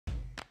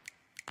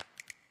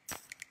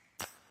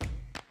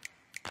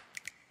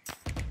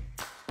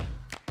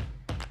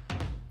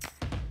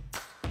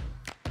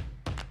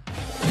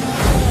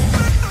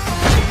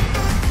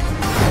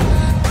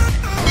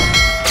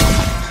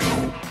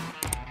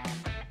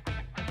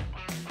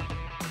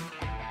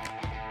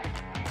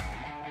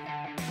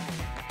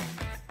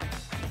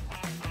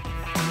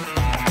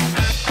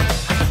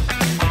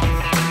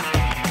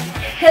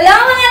Hello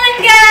mga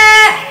langga!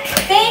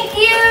 Thank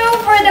you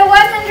for the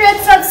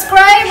 100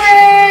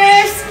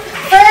 subscribers!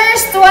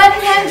 First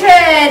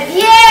 100!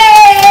 Yay!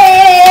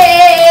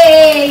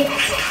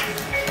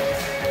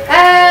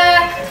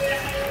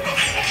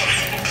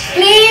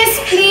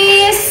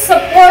 Please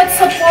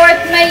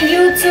support my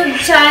YouTube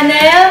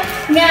channel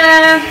nga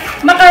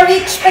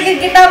maka-reach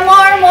pagid kita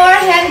more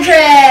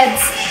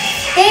hundreds.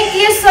 Thank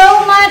you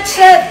so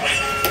much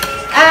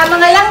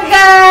mga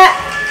langga.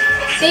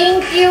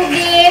 Thank you,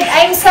 Gid.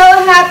 I'm so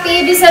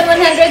happy. Bisan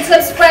 100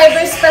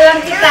 subscribers pa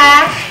lang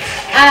kita.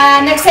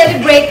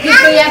 Nag-celebrate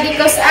dito ya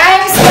because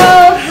I'm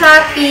so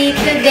happy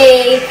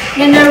today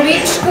na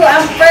na-reach ko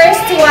ang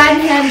first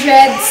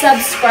 100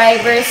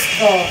 subscribers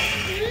ko.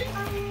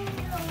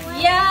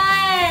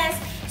 Yes!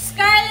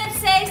 Scarlett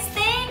says,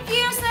 thank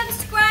you,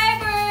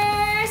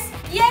 subscribers!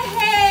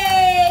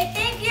 Yay!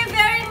 Thank you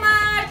very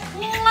much!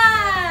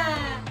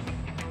 Mwah!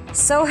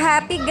 So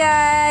happy,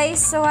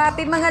 guys! So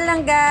happy mga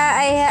langga!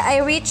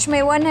 I reached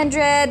my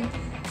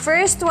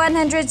first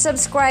 100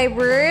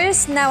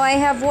 subscribers. Now I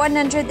have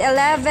 111.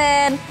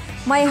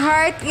 My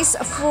heart is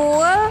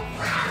full.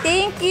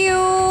 Thank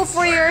you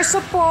for your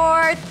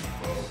support.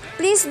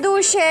 Please do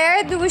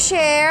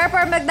share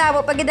para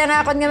magdamo pag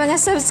idanakon ng mga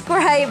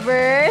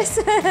subscribers.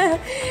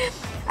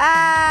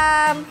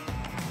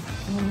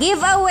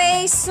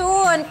 Giveaway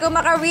soon. Kung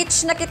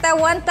maka-reach na kita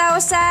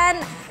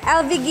 1,000,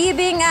 I'll be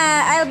giving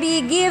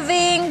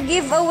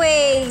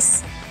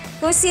giveaways.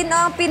 Kung sino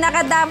ang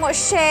pinakadamo,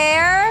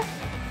 share.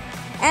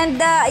 And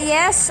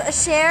yes,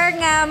 share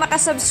nga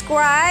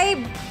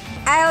makasubscribe.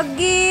 I'll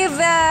give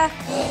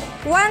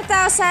 1,000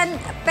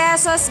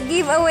 pesos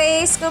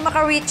giveaways kung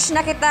maka-reach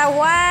na kita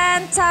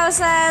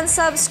 1,000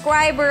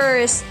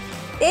 subscribers.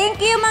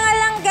 Thank you mga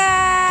langga.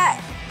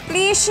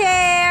 Please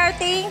share.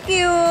 Thank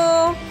you.